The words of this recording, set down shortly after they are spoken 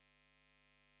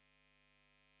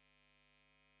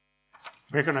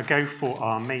We're going to go for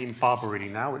our main Bible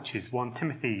reading now, which is 1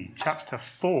 Timothy chapter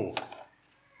 4.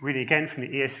 Reading again from the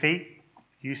ESV.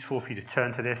 Useful for you to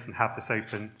turn to this and have this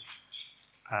open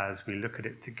as we look at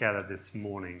it together this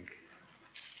morning.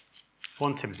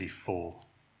 1 Timothy 4.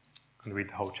 I'm going to read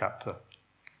the whole chapter.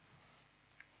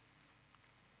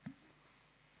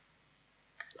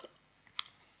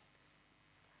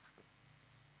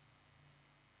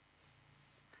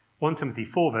 "1 Timothy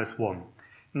 4 verse 1.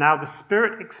 Now the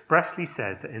Spirit expressly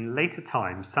says that in later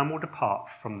times some will depart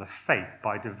from the faith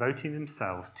by devoting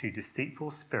themselves to deceitful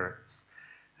spirits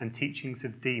and teachings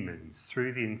of demons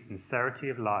through the insincerity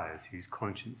of liars whose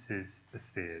consciences are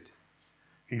seared,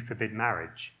 who forbid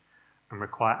marriage and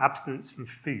require abstinence from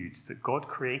foods that God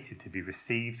created to be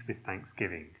received with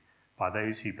thanksgiving by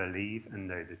those who believe and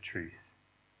know the truth.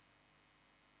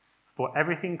 For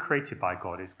everything created by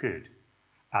God is good,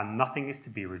 and nothing is to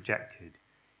be rejected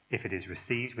if it is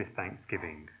received with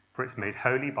thanksgiving, for it's made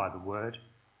holy by the word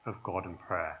of God and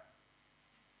prayer.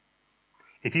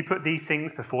 If you put these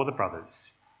things before the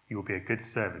brothers, you will be a good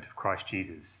servant of Christ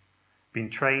Jesus, being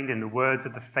trained in the words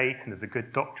of the faith and of the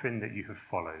good doctrine that you have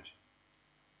followed.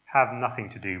 Have nothing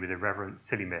to do with irreverent,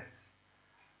 silly myths.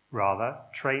 Rather,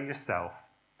 train yourself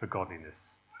for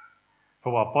godliness.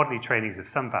 For while bodily training is of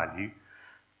some value,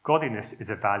 godliness is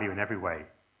of value in every way,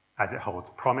 as it holds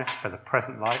promise for the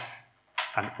present life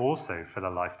and also for the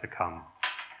life to come.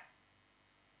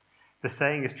 The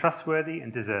saying is trustworthy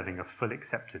and deserving of full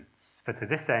acceptance, for to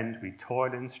this end we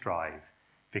toil and strive,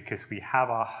 because we have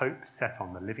our hope set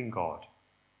on the living God,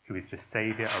 who is the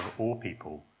Saviour of all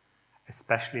people,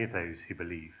 especially of those who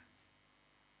believe.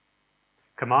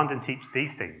 Command and teach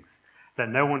these things. Let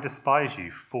no one despise you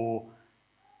for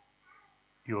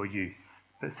your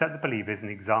youth, but set the believers an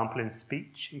example in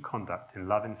speech and conduct, in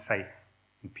love and faith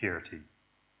and purity.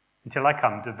 Until I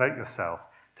come, devote yourself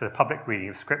to the public reading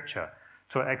of Scripture,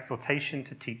 to exhortation,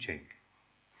 to teaching.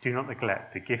 Do not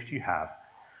neglect the gift you have,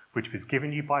 which was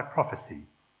given you by prophecy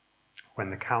when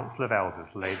the council of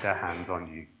elders laid their hands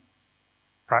on you.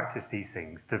 Practice these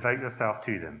things, devote yourself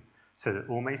to them, so that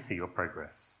all may see your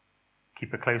progress.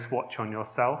 Keep a close watch on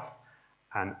yourself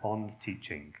and on the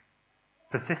teaching.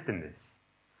 Persist in this,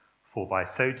 for by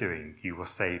so doing you will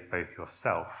save both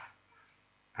yourself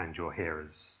and your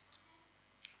hearers."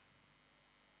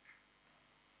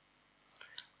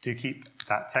 Do keep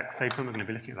that text open. We're going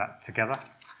to be looking at that together.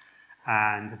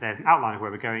 And there's an outline of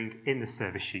where we're going in the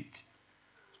service sheet.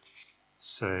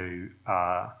 So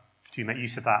do make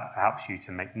use of that. It helps you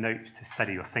to make notes, to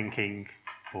steady your thinking,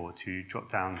 or to jot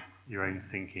down your own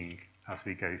thinking as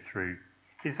we go through.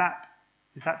 Is that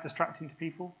distracting to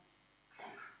people?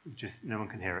 Just no one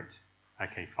can hear it.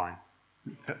 Okay, fine.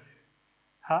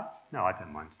 Huh? No, I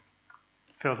don't mind.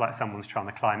 Feels like someone's trying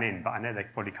to climb in, but I know they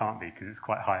probably can't be because it's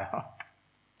quite high up.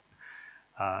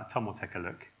 Tom will take a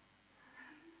look.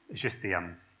 It's just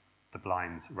the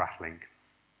blinds rattling.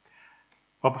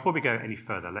 Well, before we go any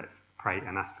further, let's pray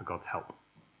and ask for God's help.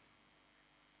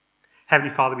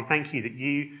 Heavenly Father, we thank you that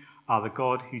you are the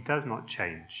God who does not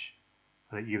change,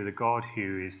 and that you are the God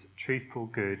who is truthful,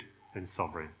 good, and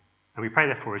sovereign. And we pray,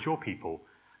 therefore, as your people,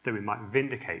 that we might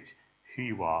vindicate who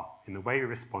you are in the way we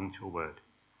respond to your word,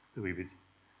 that we would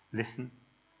listen,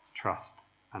 trust,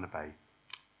 and obey.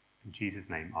 In Jesus'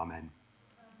 name, amen.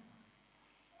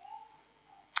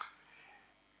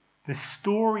 The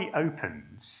story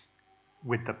opens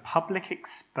with the public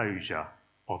exposure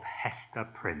of Hester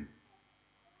Prynne,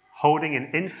 holding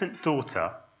an infant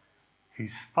daughter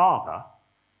whose father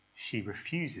she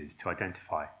refuses to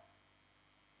identify.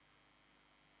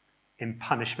 In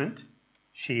punishment,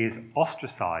 she is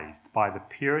ostracized by the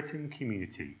Puritan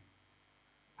community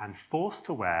and forced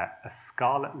to wear a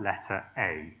scarlet letter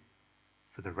A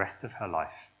for the rest of her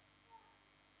life.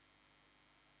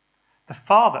 The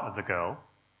father of the girl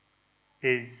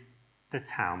is the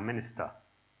town minister,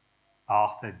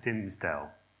 Arthur Dimmesdale,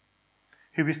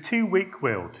 who is too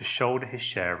weak-willed to shoulder his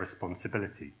share of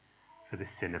responsibility for the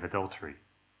sin of adultery.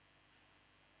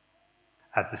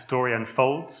 As the story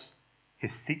unfolds,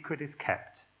 his secret is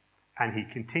kept, and he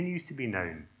continues to be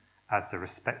known as the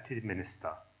respected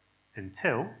minister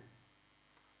until,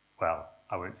 well,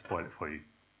 I won't spoil it for you.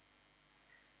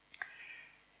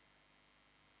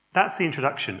 That's the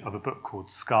introduction of a book called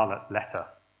Scarlet Letter.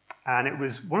 And it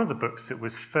was one of the books that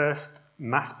was first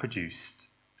mass-produced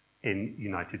in the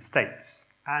United States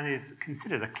and is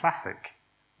considered a classic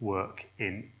work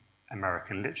in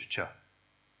American literature.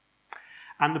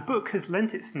 And the book has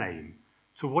lent its name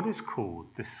to what is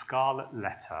called the Scarlet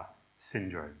Letter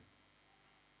syndrome.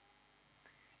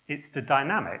 It's the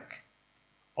dynamic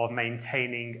of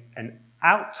maintaining an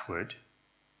outward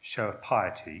show of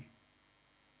piety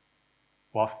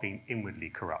whilst being inwardly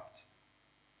corrupt.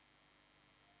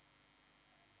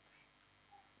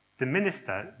 The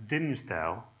minister,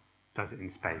 Dimmesdale, does it in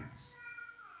spades.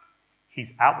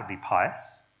 He's outwardly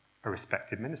pious, a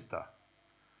respected minister,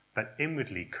 but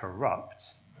inwardly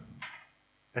corrupt,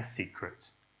 a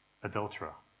secret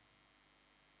adulterer.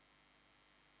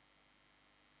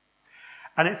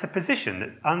 And it's a position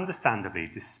that's understandably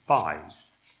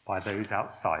despised by those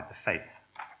outside the faith.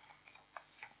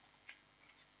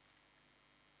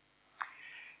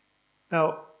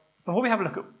 Now, before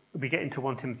we get into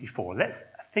 1 Timothy 4, let's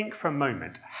think for a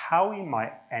moment how we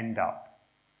might end up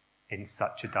in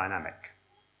such a dynamic.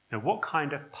 Now, what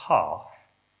kind of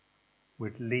path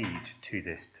would lead to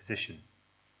this position?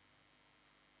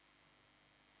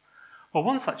 Well,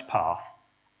 one such path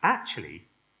actually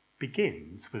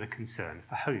begins with a concern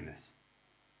for holiness.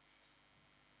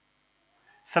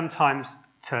 Sometimes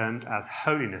termed as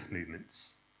holiness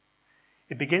movements,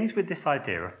 it begins with this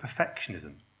idea of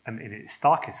perfectionism, and in its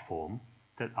starkest form,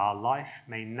 that our life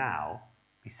may now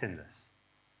be sinless.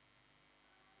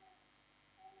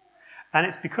 And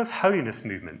it's because holiness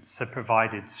movements have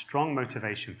provided strong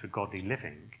motivation for godly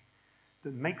living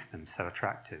that makes them so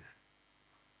attractive.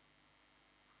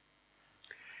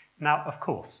 Now, of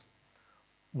course,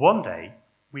 one day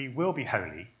we will be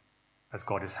holy as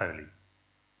God is holy.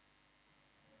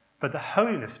 But the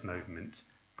holiness movement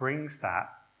brings that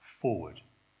forward.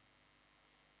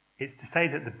 It's to say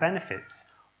that the benefits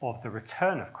of the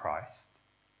return of Christ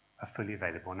are fully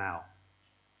available now.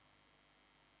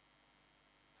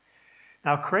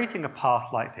 Now, creating a path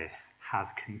like this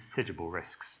has considerable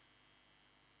risks.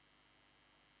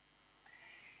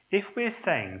 If we're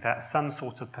saying that some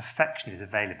sort of perfection is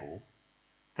available,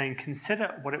 then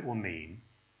consider what it will mean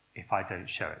if I don't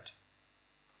show it.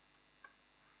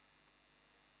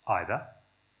 Either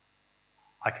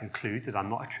I conclude that I'm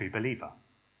not a true believer,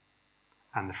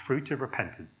 and the fruit of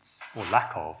repentance, or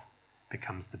lack of,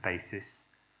 becomes the basis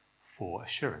for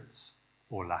assurance,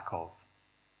 or lack of.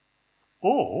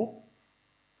 Or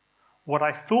what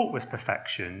I thought was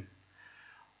perfection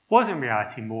was in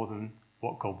reality more than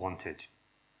what God wanted,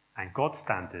 and God's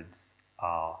standards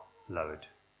are lowered.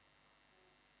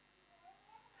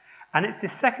 And it's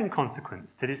this second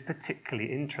consequence that is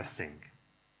particularly interesting,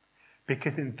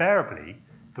 because invariably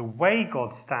the way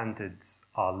God's standards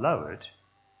are lowered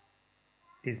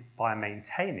is by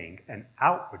maintaining an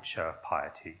outward show of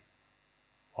piety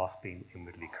whilst being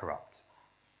inwardly corrupt.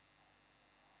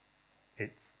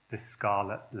 It's the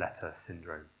scarlet letter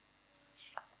syndrome.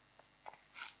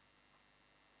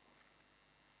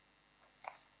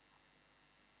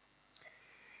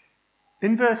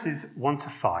 In verses 1 to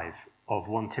 5 of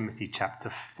 1 Timothy chapter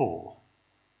 4,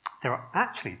 there are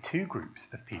actually two groups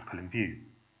of people in view.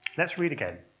 Let's read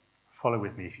again. Follow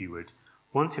with me if you would.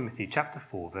 1 Timothy chapter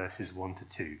 4 verses 1 to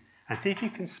 2, and see if you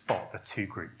can spot the two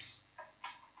groups.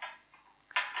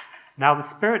 Now the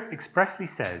Spirit expressly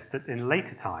says that in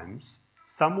later times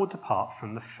some will depart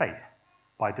from the faith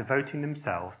by devoting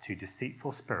themselves to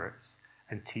deceitful spirits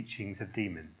and teachings of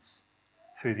demons,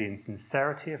 through the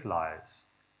insincerity of liars,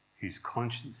 whose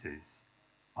consciences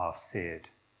are seared.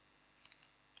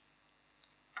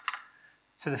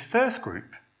 So the first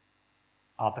group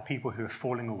are the people who are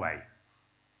falling away,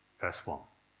 verse 1.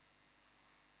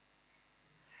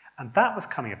 And that was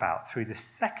coming about through the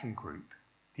second group,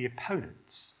 the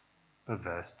opponents, of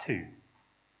verse 2.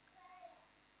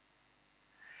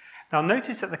 Now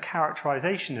notice that the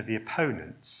characterization of the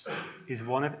opponents is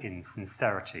one of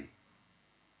insincerity.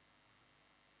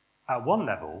 At one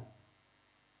level,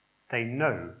 they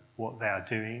know what they are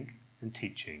doing and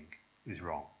teaching is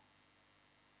wrong.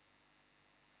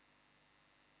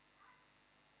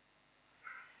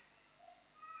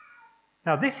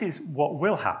 Now this is what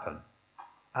will happen,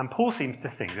 and Paul seems to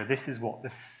think that this is what the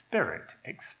Spirit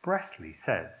expressly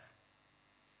says.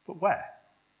 But where?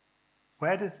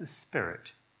 Where does the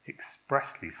Spirit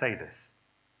expressly say this?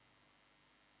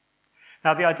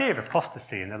 Now the idea of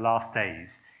apostasy in the last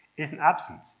days isn't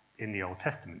absent in the Old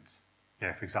Testament.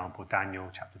 For example, Daniel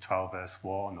chapter 12 verse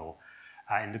 1, or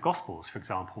in the Gospels, for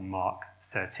example, Mark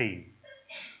 13.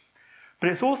 But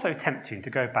it's also tempting to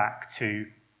go back to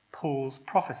Paul's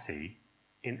prophecy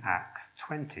in Acts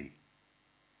 20,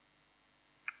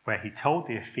 where he told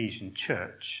the Ephesian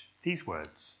church these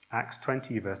words. Acts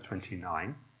 20 verse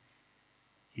 29,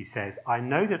 he says, "I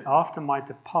know that after my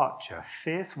departure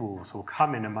fierce wolves will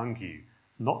come in among you,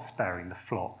 not sparing the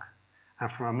flock.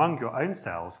 And from among your own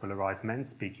selves will arise men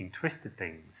speaking twisted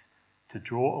things to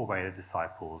draw away the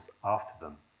disciples after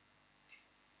them."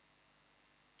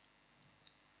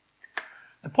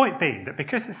 The point being that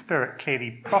because the Spirit clearly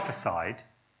prophesied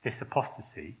this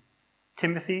apostasy,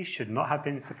 Timothy should not have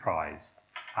been surprised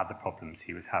at the problems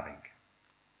he was having.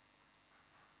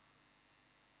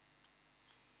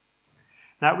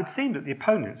 Now, it would seem that the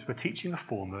opponents were teaching a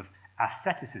form of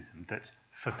asceticism that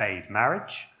forbade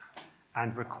marriage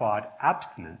and required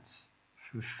abstinence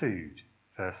from food,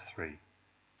 verse 3.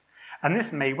 And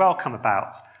this may well come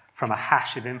about from a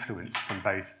hash of influence from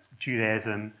both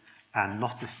Judaism and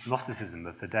Gnosticism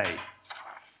of the day.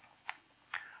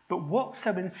 But what's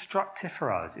so instructive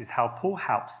for us is how Paul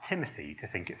helps Timothy to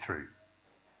think it through.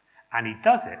 And he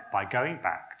does it by going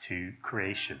back to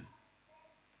creation.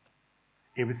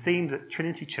 It would seem that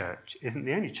Trinity Church isn't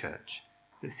the only church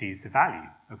that sees the value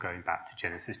of going back to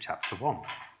Genesis chapter 1.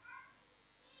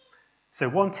 So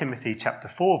 1 Timothy chapter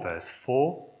 4, verse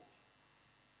 4,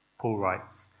 Paul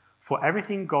writes, "For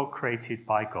everything God created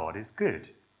by God is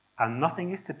good, and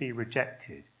nothing is to be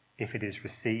rejected if it is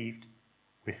received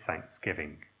with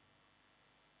thanksgiving."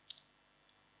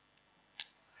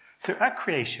 So at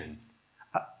creation,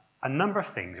 a number of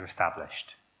things are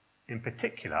established. In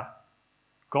particular,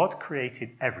 God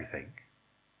created everything,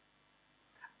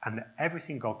 and that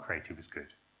everything God created was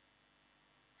good.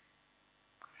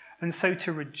 And so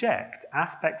to reject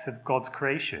aspects of God's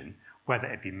creation, whether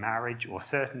it be marriage or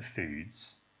certain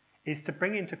foods, is to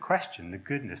bring into question the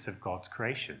goodness of God's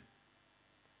creation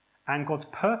and God's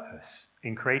purpose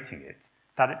in creating it,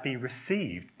 that it be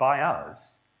received by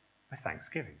us with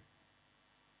thanksgiving.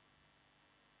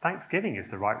 Thanksgiving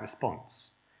is the right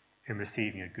response in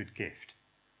receiving a good gift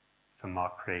from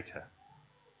our Creator.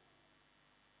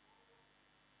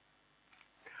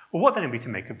 Well, what then are we to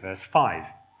make of verse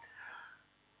 5?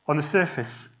 On the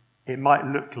surface, it might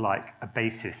look like a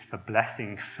basis for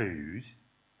blessing food,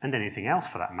 and anything else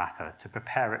for that matter, to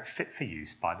prepare it fit for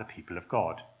use by the people of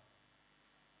God.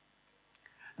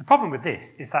 The problem with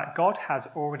this is that God has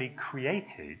already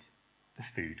created the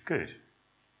food good.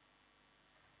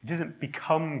 It doesn't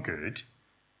become good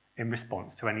in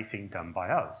response to anything done by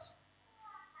us.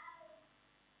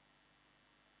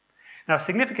 Now,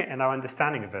 significant in our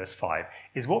understanding of verse 5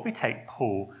 is what we take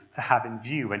Paul to have in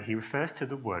view when he refers to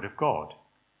the Word of God.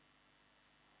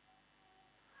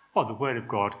 Well, the Word of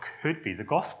God could be the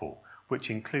gospel,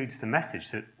 which includes the message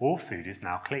that all food is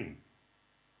now clean.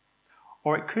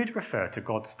 Or it could refer to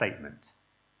God's statement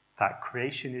that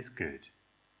creation is good,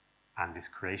 and this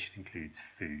creation includes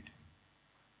food.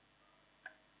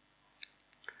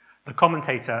 The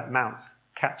commentator Mounce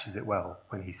catches it well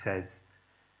when he says,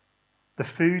 "The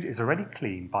food is already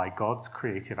clean by God's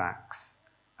creative acts,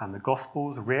 and the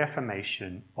gospel's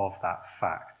reaffirmation of that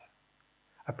fact.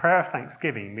 A prayer of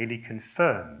thanksgiving merely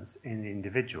confirms in the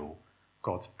individual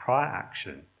God's prior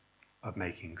action of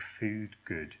making food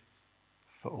good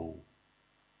for all."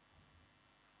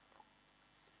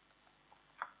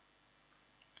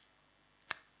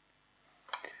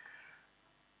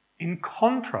 In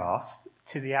contrast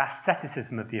to the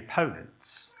asceticism of the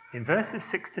opponents, in verses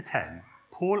 6 to 10,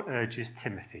 Paul urges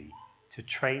Timothy to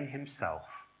train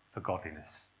himself for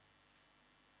godliness.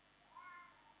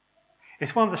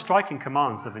 It's one of the striking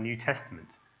commands of the New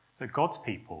Testament that God's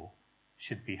people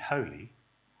should be holy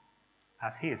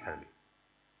as he is holy.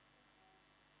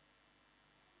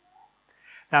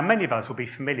 Now, many of us will be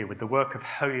familiar with the work of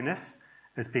holiness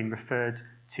as being referred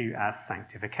to as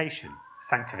sanctification.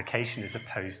 Sanctification is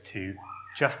opposed to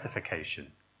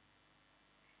justification.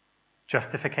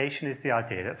 Justification is the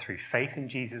idea that through faith in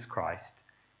Jesus Christ,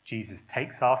 Jesus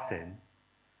takes our sin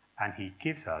and he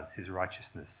gives us his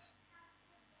righteousness.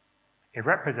 It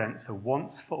represents a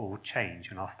once-for-all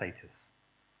change in our status.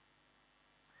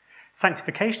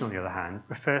 Sanctification, on the other hand,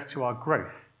 refers to our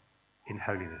growth in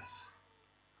holiness.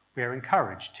 We are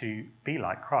encouraged to be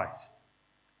like Christ.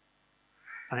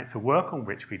 And it's a work on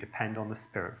which we depend on the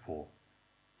Spirit for.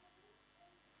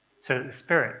 So that the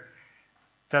Spirit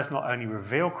does not only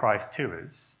reveal Christ to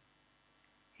us,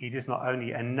 he does not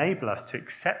only enable us to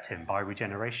accept him by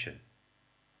regeneration,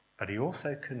 but he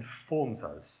also conforms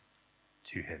us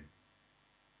to him.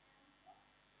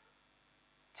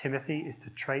 Timothy is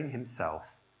to train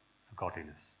himself for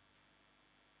godliness.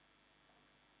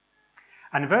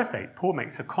 And in verse 8, Paul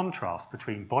makes a contrast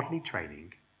between bodily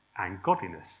training and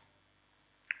godliness.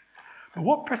 But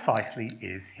what precisely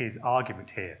is his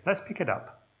argument here? Let's pick it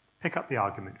up. Pick up the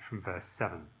argument from verse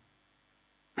 7.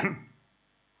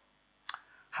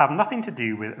 Have nothing to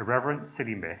do with irreverent,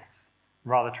 silly myths.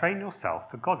 Rather, train yourself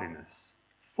for godliness.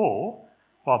 For,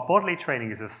 while bodily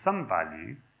training is of some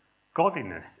value,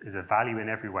 godliness is of value in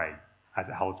every way, as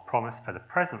it holds promise for the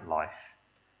present life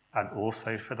and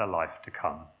also for the life to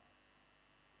come.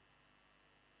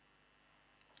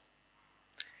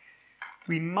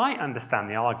 We might understand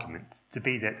the argument to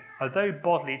be that although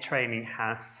bodily training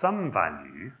has some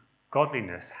value,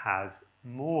 godliness has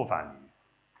more value.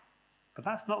 But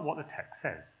that's not what the text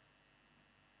says.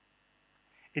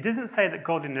 It doesn't say that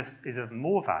godliness is of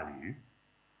more value,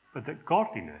 but that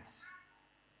godliness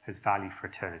has value for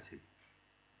eternity.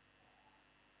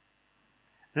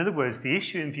 In other words, the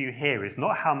issue in view here is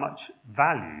not how much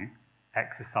value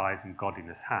exercise and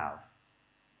godliness have,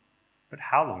 but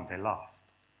how long they last.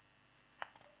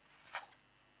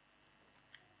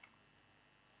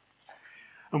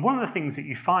 And one of the things that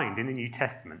you find in the New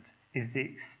Testament is the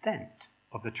extent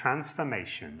of the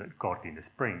transformation that godliness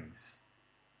brings.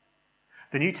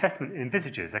 The New Testament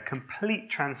envisages a complete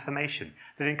transformation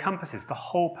that encompasses the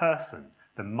whole person,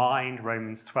 the mind,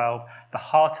 Romans 12, the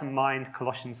heart and mind,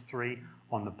 Colossians 3,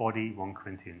 on the body, 1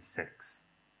 Corinthians 6.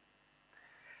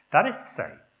 That is to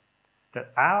say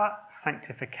that our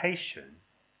sanctification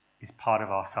is part of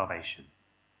our salvation.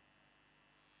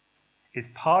 It's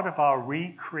part of our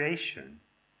recreation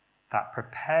that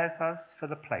prepares us for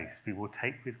the place we will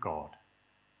take with God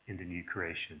in the new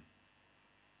creation.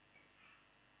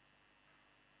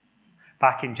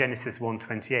 Back in Genesis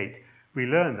 1:28, we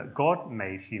learn that God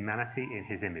made humanity in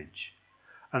his image,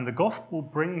 and the gospel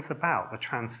brings about the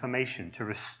transformation to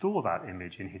restore that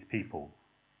image in his people.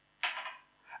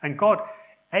 And God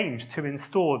aims to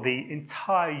restore the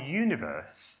entire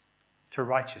universe to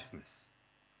righteousness.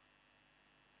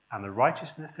 And the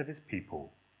righteousness of his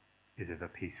people is of a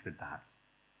piece with that.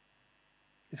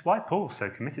 It's why Paul's so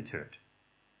committed to it,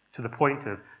 to the point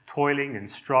of toiling and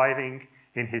striving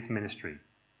in his ministry.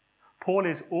 Paul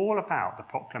is all about the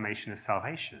proclamation of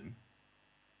salvation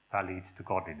that leads to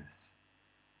godliness.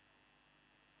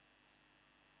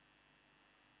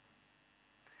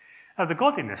 Now, the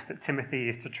godliness that Timothy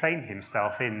is to train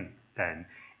himself in, then,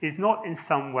 is not in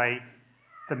some way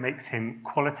that makes him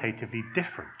qualitatively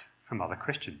different from other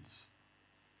Christians.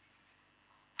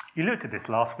 You looked at this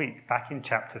last week, back in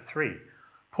chapter 3.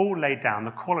 Paul laid down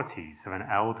the qualities of an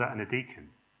elder and a deacon.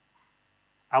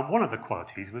 And one of the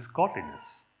qualities was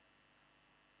godliness.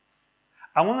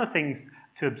 And one of the things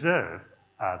to observe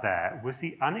there was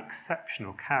the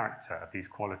unexceptional character of these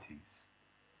qualities.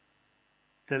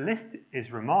 The list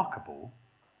is remarkable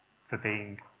for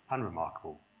being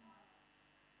unremarkable.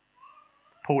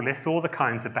 Paul lists all the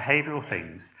kinds of behavioural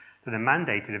things that are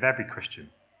mandated of every Christian.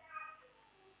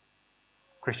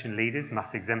 Christian leaders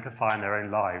must exemplify in their own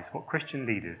lives what Christian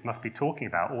leaders must be talking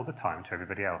about all the time to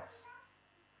everybody else.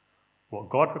 What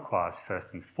God requires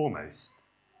first and foremost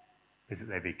is that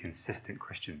they be consistent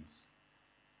Christians.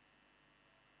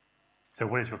 So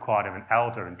what is required of an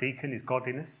elder and deacon is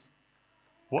godliness.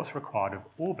 What's required of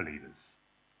all believers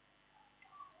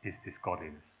is this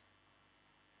godliness.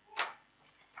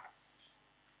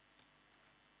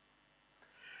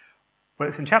 Well,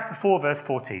 it's in chapter 4, verse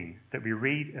 14, that we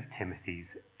read of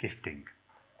Timothy's gifting.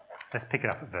 Let's pick it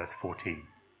up at verse 14.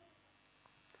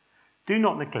 Do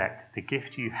not neglect the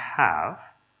gift you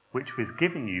have, which was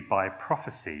given you by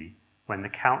prophecy when the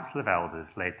council of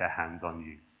elders laid their hands on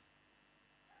you.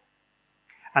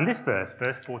 And this verse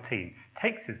 14,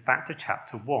 takes us back to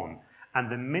chapter 1 and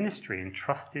the ministry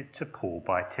entrusted to Paul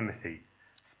by Timothy.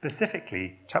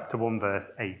 Specifically, chapter 1,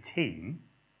 verse 18,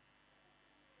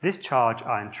 this charge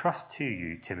I entrust to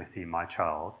you, Timothy, my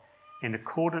child, in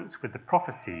accordance with the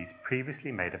prophecies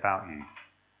previously made about you,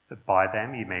 that by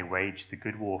them you may wage the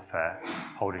good warfare,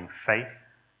 holding faith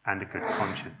and a good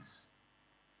conscience.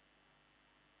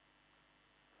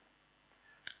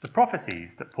 The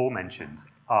prophecies that Paul mentions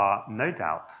are no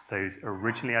doubt those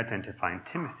originally identifying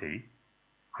Timothy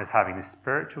as having the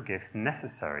spiritual gifts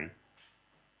necessary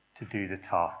to do the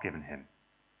task given him,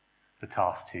 the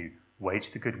task to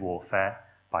wage the good warfare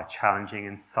by challenging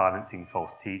and silencing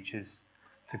false teachers,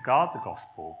 to guard the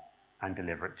gospel and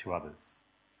deliver it to others.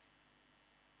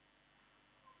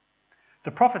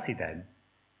 The prophecy then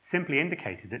simply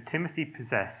indicated that Timothy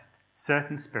possessed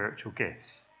certain spiritual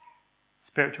gifts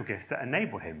that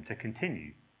enable him to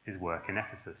continue his work in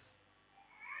Ephesus.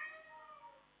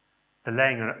 The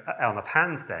laying on of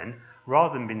hands then,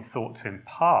 rather than being thought to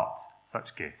impart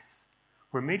such gifts,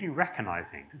 were merely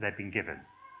recognizing that they'd been given,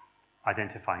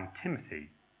 identifying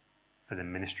Timothy for the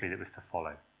ministry that was to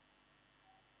follow.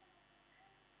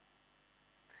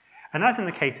 And as in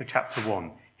the case of chapter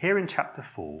 1, here in chapter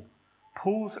 4,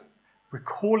 Paul's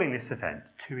recalling this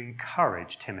event to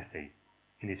encourage Timothy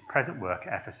in his present work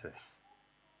at Ephesus.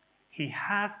 He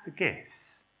has the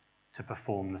gifts to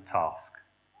perform the task.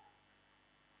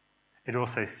 It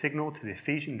also signalled to the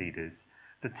Ephesian leaders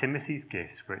that Timothy's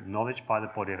gifts were acknowledged by the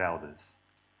body of elders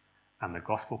and the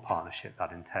gospel partnership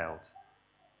that entailed.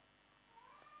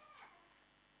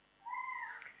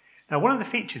 Now, one of the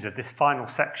features of this final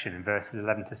section in verses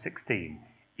 11 to 16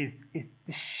 is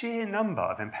the sheer number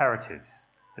of imperatives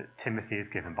that Timothy is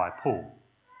given by Paul.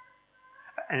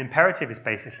 An imperative is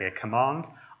basically a command.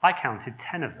 I counted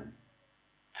 10 of them.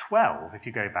 12 if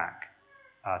you go back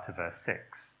to verse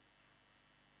 6.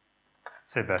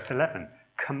 So verse 11,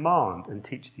 command and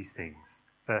teach these things.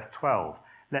 Verse 12,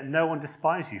 let no one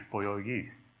despise you for your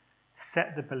youth.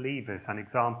 Set the believers an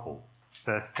example.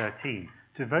 Verse 13,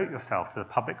 devote yourself to the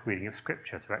public reading of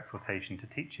Scripture, to exhortation, to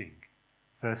teaching.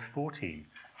 Verse 14,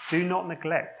 do not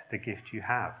neglect the gift you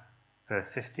have. Verse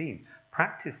 15,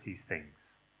 practice these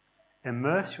things.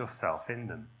 Immerse yourself in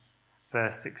them.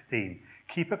 Verse 16,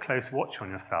 keep a close watch on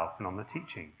yourself and on the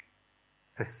teaching.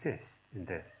 Persist in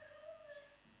this.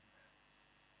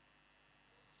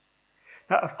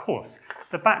 Now, of course,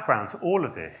 the background to all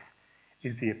of this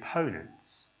is the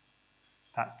opponents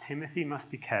that Timothy must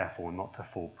be careful not to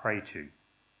fall prey to.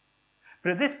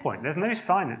 But at this point, there's no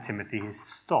sign that Timothy has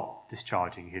stopped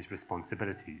discharging his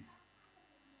responsibilities.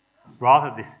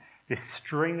 Rather, this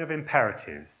string of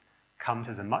imperatives comes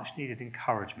as a much-needed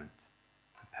encouragement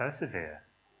to persevere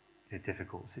in a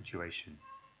difficult situation.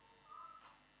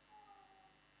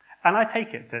 And I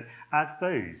take it that as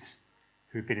those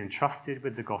who've been entrusted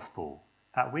with the gospel,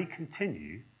 that we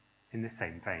continue in the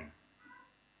same vein.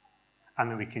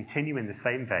 And that we continue in the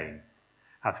same vein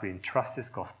as we entrust this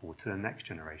gospel to the next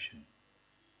generation,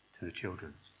 to the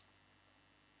children.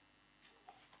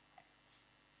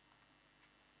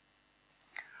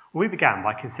 We began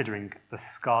by considering the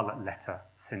scarlet letter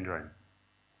syndrome.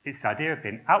 It's the idea of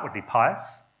being outwardly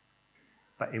pious,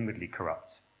 but inwardly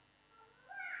corrupt.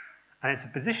 And it's a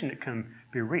position that can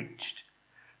be reached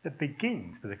that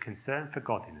begins with a concern for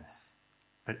godliness,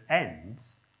 but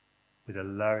ends with a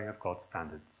lowering of God's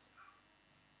standards.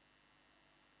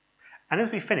 And as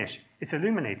we finish, it's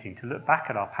illuminating to look back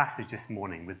at our passage this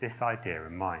morning with this idea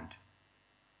in mind.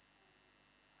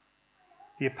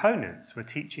 The opponents were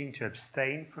teaching to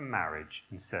abstain from marriage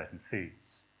and certain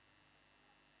foods.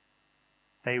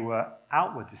 They were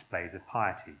outward displays of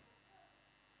piety,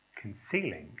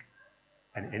 concealing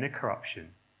an inner corruption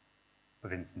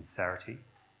of insincerity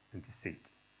and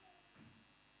deceit.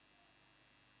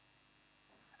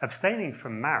 Abstaining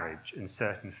from marriage and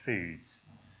certain foods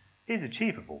is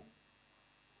achievable.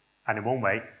 And in one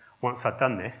way, once I've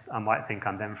done this, I might think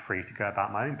I'm then free to go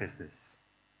about my own business.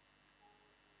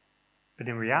 But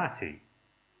in reality,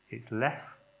 it's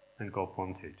less than God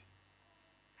wanted.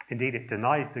 Indeed, it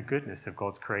denies the goodness of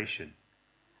God's creation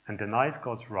and denies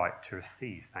God's right to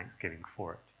receive thanksgiving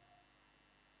for it.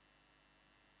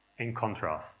 In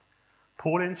contrast,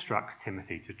 Paul instructs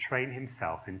Timothy to train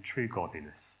himself in true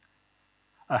godliness,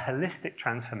 a holistic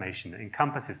transformation that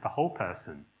encompasses the whole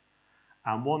person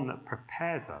and one that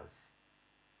prepares us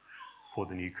for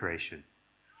the new creation.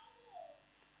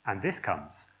 And this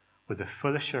comes with a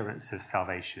full assurance of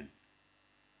salvation,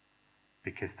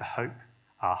 because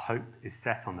our hope is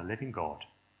set on the living God,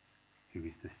 who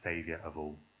is the Saviour of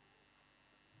all.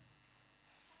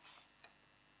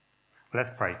 Well,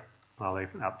 let's pray. I'll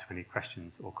open up to any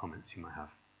questions or comments you might have.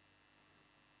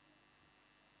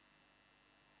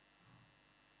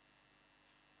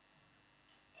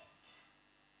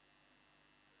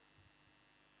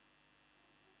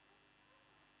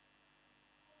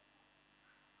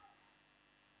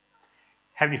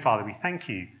 Heavenly Father, we thank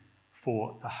you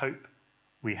for the hope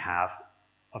we have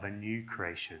of a new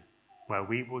creation, where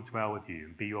we will dwell with you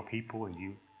and be your people and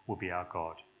you will be our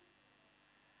God.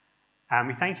 And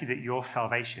we thank you that your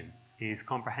salvation is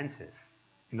comprehensive.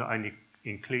 It not only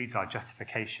includes our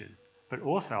justification, but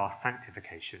also our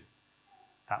sanctification,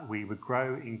 that we would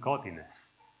grow in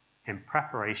godliness in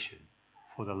preparation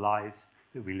for the lives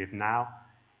that we live now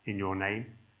in your name,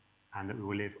 and that we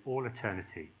will live all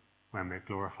eternity when we're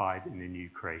glorified in the new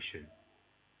creation.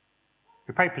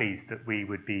 We pray, please, that we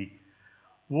would be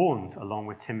warned along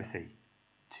with Timothy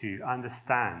to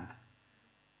understand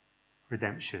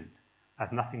redemption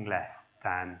as nothing less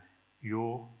than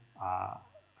your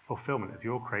fulfillment of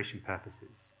your creation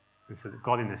purposes. And so that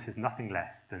godliness is nothing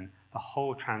less than the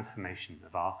whole transformation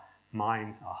of our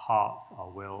minds, our hearts, our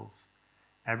wills,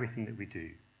 everything that we do,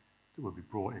 that will be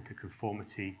brought into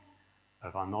conformity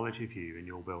of our knowledge of you and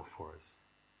your will for us.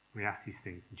 We ask these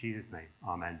things in Jesus' name.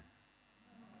 Amen.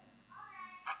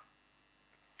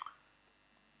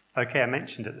 Okay, I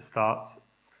mentioned at the start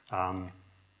an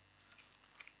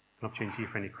opportunity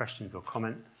for any questions or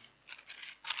comments.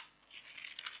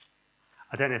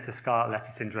 I don't know if the scarlet letter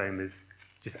syndrome has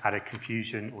just added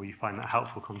confusion or you find that a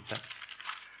helpful concept.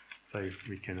 So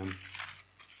you can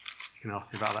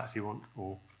ask me about that if you want,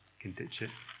 or you can ditch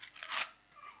it.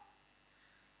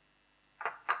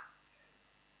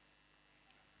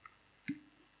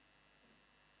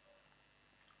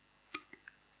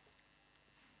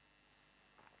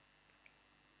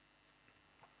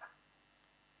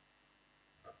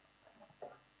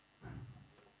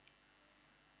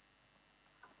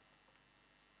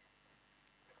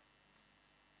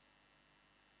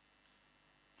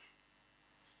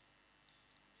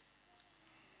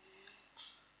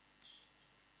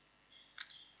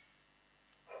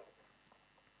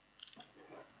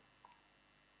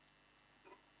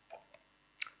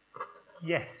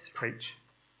 Yes, Rach.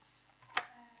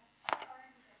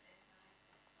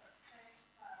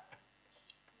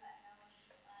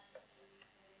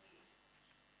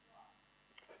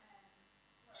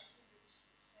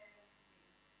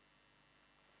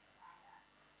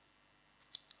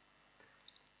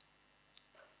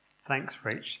 Thanks,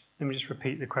 Rach. Let me just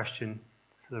repeat the question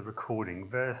for the recording.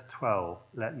 Verse 12,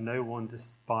 let no one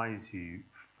despise you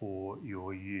for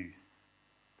your youth,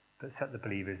 but set the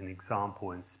believers an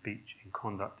example in speech, in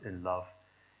conduct, in love,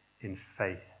 in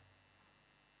faith,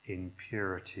 in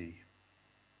purity.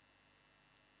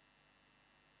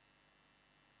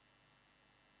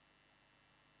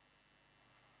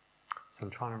 So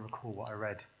I'm trying to recall what I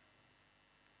read.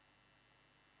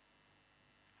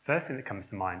 First thing that comes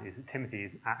to mind is that Timothy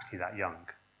isn't actually that young,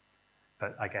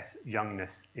 but I guess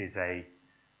youngness is a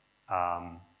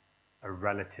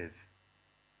relative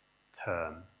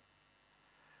term.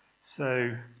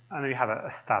 So I'm going to have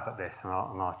a stab at this and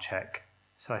I'll check.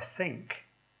 So I think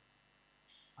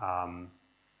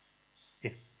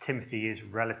if Timothy is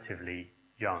relatively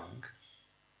young,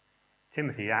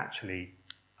 Timothy actually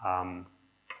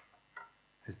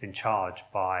has been charged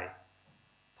by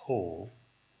Paul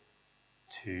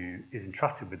is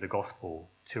entrusted with the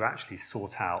gospel to actually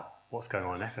sort out what's going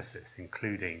on in Ephesus,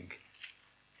 including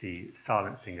the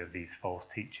silencing of these false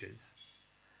teachers.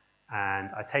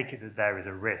 And I take it that there is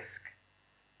a risk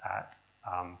that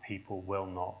people will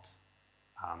not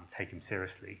take him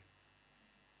seriously.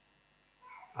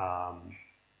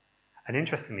 And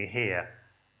interestingly here,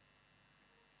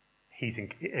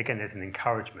 again, there's an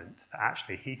encouragement that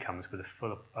actually he comes with the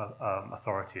full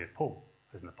authority of Paul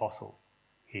as an apostle.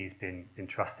 He's been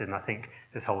entrusted, and I think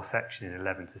this whole section in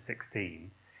 11 to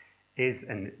 16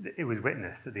 and it was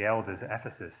witnessed that the elders at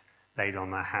Ephesus laid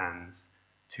on their hands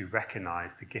to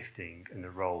recognize the gifting and the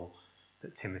role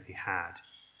that Timothy had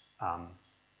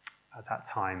at that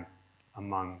time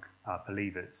among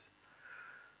believers.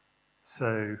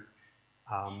 So,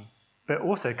 but it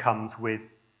also comes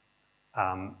with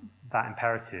that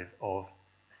imperative of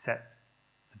set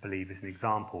the believers an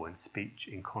example in speech,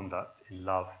 in conduct, in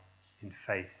love, in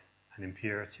faith, and in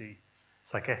purity.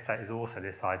 So I guess that is also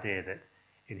this idea that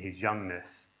in his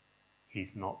youngness,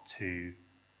 he's not to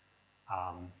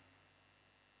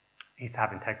he's to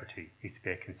have integrity. He's to be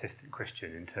a consistent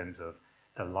Christian in terms of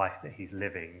the life that he's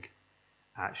living.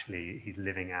 Actually, he's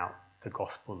living out the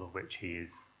gospel of which he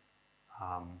is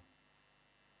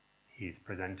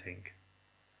presenting.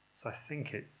 So I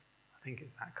think it's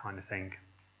that kind of thing.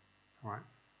 All right.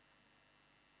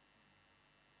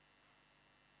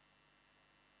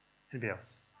 Anybody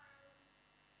else?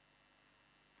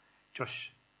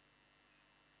 Josh.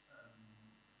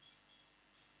 Just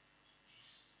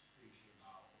thinking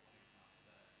about what came out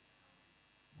today.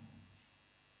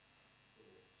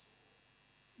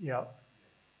 Yeah.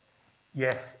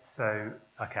 Yes. So,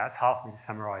 okay, that's half me to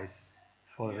summarise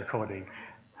for the recording.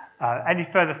 Any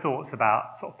further thoughts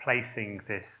about sort of placing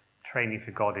this training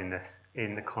for godliness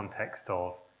in the context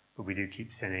of, but we do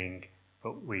keep sinning,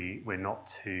 but we're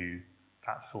not to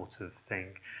that sort of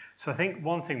thing? So I think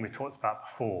one thing we talked about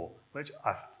before, which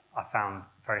I found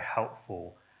very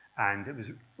helpful, and it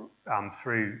was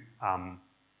through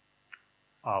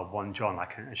 1 John. I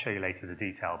can show you later the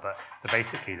detail, but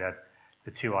basically the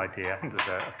two ideas, I think it was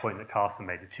a point that Carson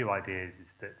made, the two ideas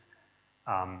is that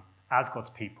as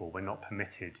God's people, we're not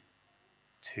permitted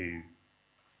to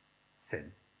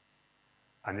sin.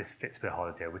 And this fits with the whole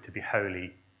idea. We're to be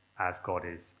holy as God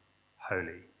is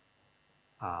holy.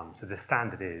 So the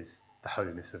standard is the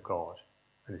holiness of God.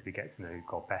 And as we get to know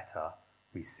God better,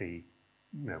 we see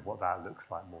what that looks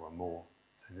like more and more.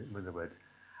 So in other words,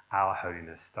 our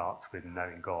holiness starts with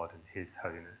knowing God and his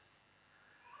holiness.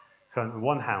 So on the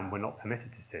one hand, we're not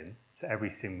permitted to sin. So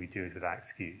every sin we do is without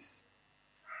excuse.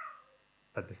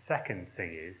 But the second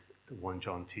thing is, that 1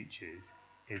 John teaches,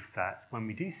 is that when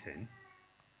we do sin,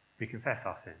 we confess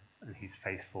our sins, and he's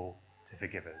faithful to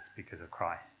forgive us because of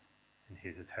Christ and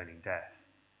his atoning death.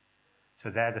 So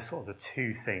they're the sort of the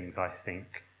two things I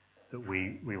think that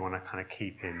we want to kind of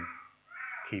keep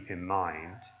in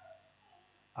mind.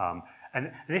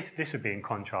 And this would be in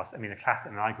contrast. I mean, the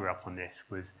classic, and I grew up on this,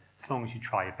 was as long as you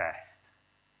try your best,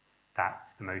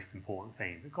 that's the most important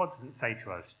thing. But God doesn't say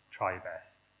to us, try your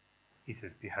best. He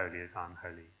says, be holy as I'm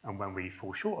holy. And when we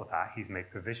fall short of that, he's made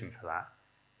provision for that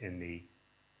in the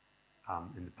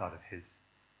blood of his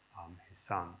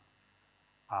son.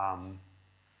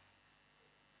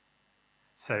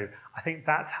 So I think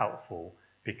that's helpful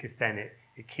because then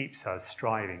it keeps us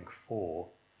striving for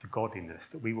the godliness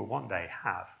that we will one day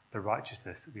have, the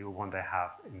righteousness that we will one day have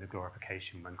in the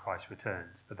glorification when Christ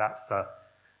returns. But that's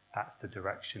the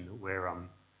direction that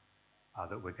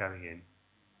that we're going in.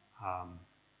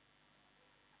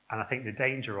 And I think the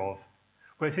danger of,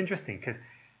 well, it's interesting because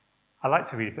I like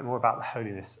to read a bit more about the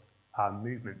holiness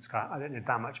movements. I don't know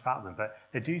that much about them, but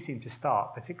they do seem to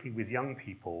start, particularly with young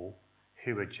people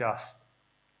who are just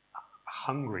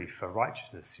hungry for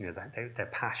righteousness. They're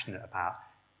passionate about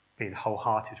being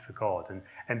wholehearted for God,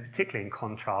 and particularly in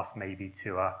contrast maybe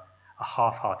to a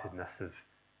half-heartedness of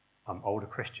older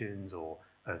Christians or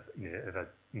of a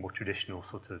more traditional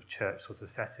sort of church sort of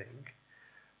setting.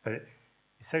 But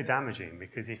it's so damaging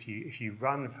because if you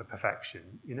run for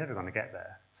perfection, you're never going to get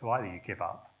there. So either you give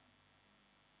up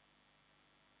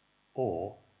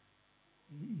or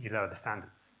you lower the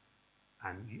standards.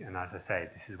 And as I say,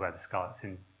 this is where the scarlet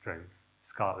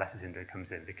letter syndrome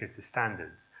comes in, because the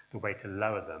standards, the way to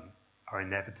lower them are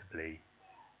inevitably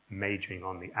majoring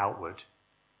on the outward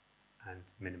and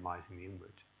minimizing the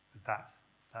inward. But that's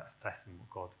less than what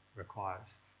God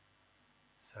requires.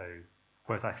 So,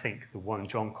 whereas I think the 1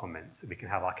 John comments that we can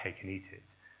have our cake and eat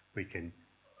it, we can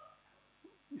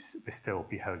still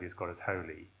be holy as God is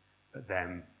holy, but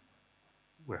then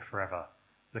we're forever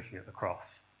looking at the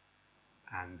cross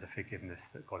and the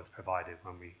forgiveness that God has provided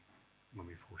when we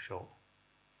fall short.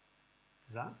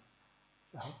 Does that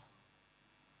help?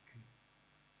 Okay.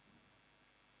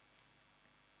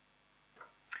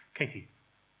 Katie.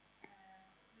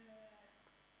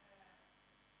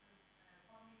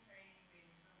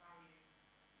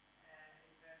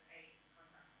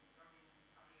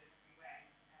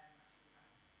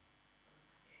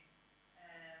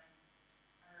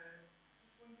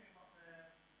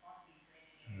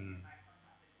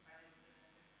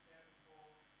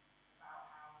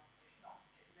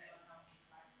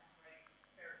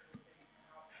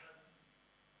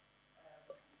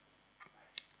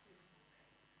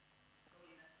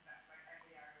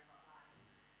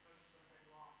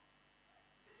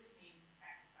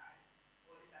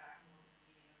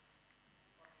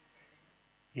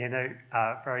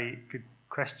 Very good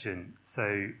question.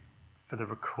 So for the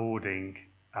recording,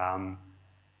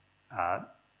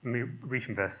 read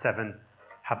from verse 7,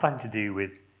 have nothing to do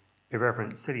with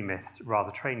irreverent, silly myths,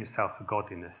 rather train yourself for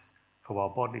godliness. For while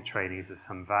bodily training is of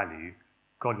some value,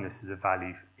 godliness is of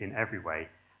value in every way,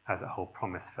 as it holds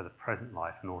promise for the present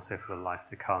life and also for the life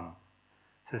to come.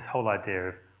 So this whole idea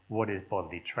of what is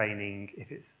bodily training,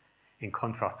 if it's in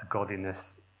contrast to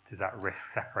godliness, does that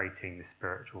risk separating the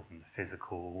spiritual from the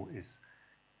physical? Is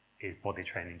body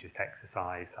training just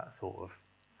exercise, that sort of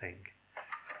thing?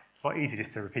 It's not easy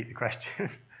just to repeat the question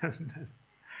and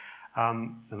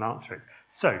answer it.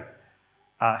 So,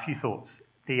 a few thoughts.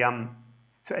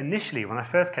 So initially, when I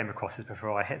first came across it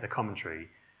before I hit the commentary,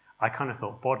 I kind of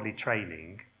thought bodily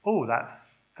training. Oh, that.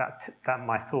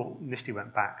 My thought initially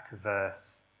went back to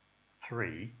verse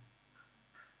 3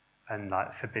 and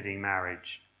like forbidding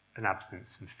marriage and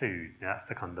abstinence from food. That's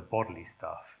the kind of the bodily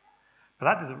stuff. But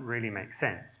that doesn't really make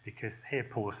sense, because here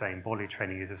Paul's saying bodily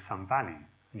training is of some value,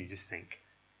 and you just think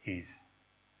he's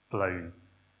blown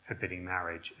forbidding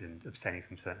marriage and abstaining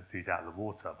from certain foods out of the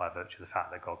water by virtue of the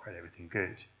fact that God created everything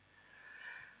good.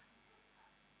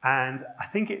 And I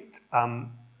think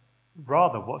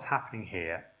rather what's happening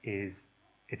here is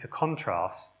it's a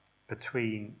contrast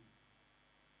between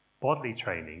bodily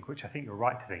training, which I think you're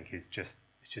right to think is just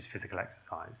physical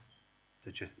exercise.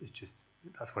 It's just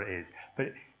that's what it is.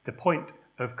 But the point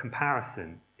of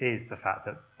comparison is the fact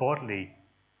that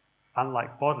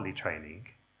unlike bodily training,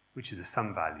 which is of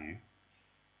some value,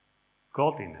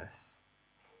 godliness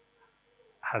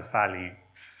has value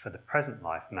for the present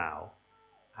life now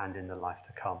and in the life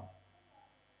to come.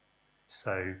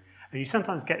 So, and you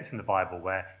sometimes get this in the Bible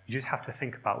where you just have to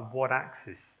think about what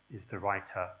axis is the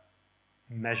writer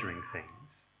measuring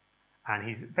things. And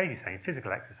he's basically saying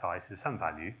physical exercise has some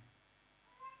value,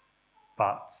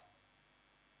 but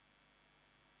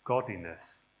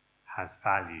godliness has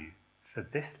value for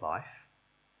this life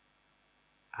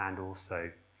and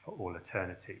also for all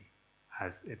eternity,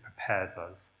 as it prepares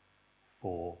us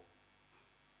for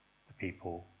the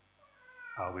people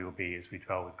we will be as we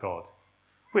dwell with God.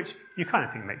 Which you kind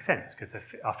of think makes sense, because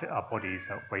our bodies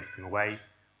are wasting away,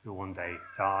 we'll one day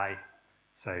die,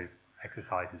 so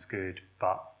exercise is good,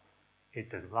 but it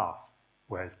doesn't last,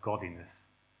 whereas godliness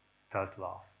does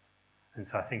last. And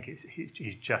so I think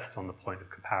he's just on the point of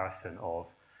comparison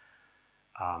of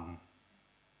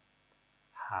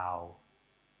how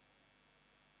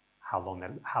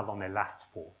long they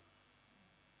last for.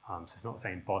 So it's not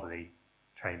saying bodily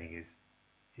training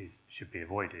should be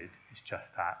avoided. It's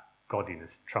just that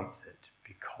godliness trumps it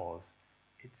because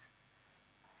it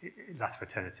lasts for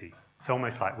eternity. It's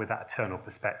almost like with that eternal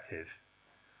perspective.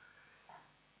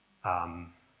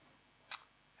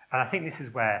 And I think this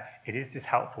is where it is just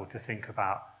helpful to think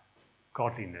about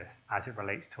godliness as it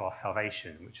relates to our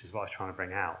salvation, which is what I was trying to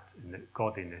bring out, and that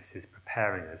godliness is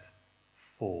preparing us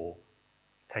for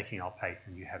taking our place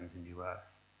in new heavens and new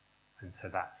earth. And so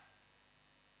that's,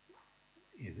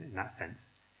 in that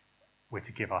sense, we're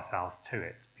to give ourselves to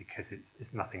it because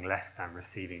it's nothing less than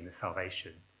receiving the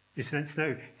salvation.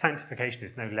 Sanctification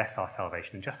is no less our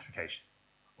salvation than justification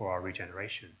or our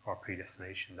regeneration or our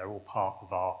predestination. They're all part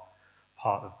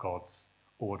of God's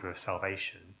order of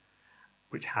salvation,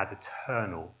 which has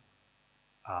eternal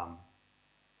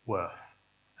worth,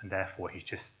 and therefore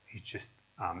it's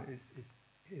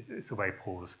the way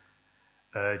Paul's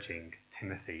urging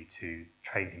Timothy to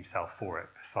train himself for it,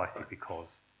 precisely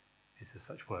because it's of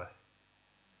such worth.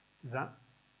 Does that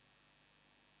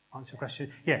answer your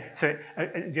question? Yeah. So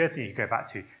the other thing you go back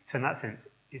to. So in that sense,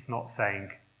 he's not saying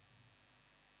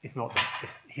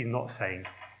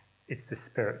it's the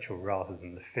spiritual rather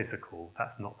than the physical.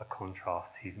 That's not the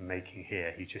contrast he's making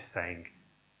here. He's just saying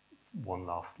one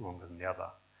lasts longer than the other.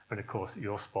 But of course,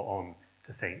 you're spot on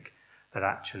to think that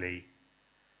actually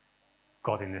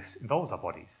godliness involves our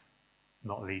bodies,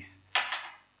 not least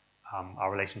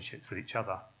our relationships with each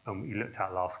other. And we looked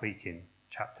at last week in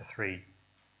chapter 3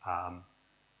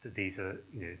 that these are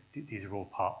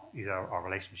our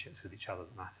relationships with each other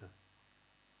that matter.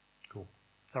 Cool.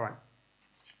 It's all right.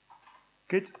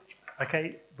 Good.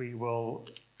 Okay, we will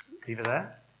leave it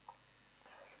there.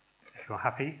 If you're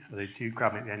happy, although do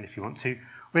grab me at the end if you want to.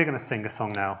 We're going to sing a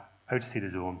song now, "O to See the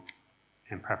Dawn,"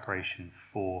 in preparation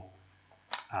for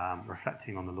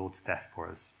reflecting on the Lord's death for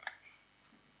us.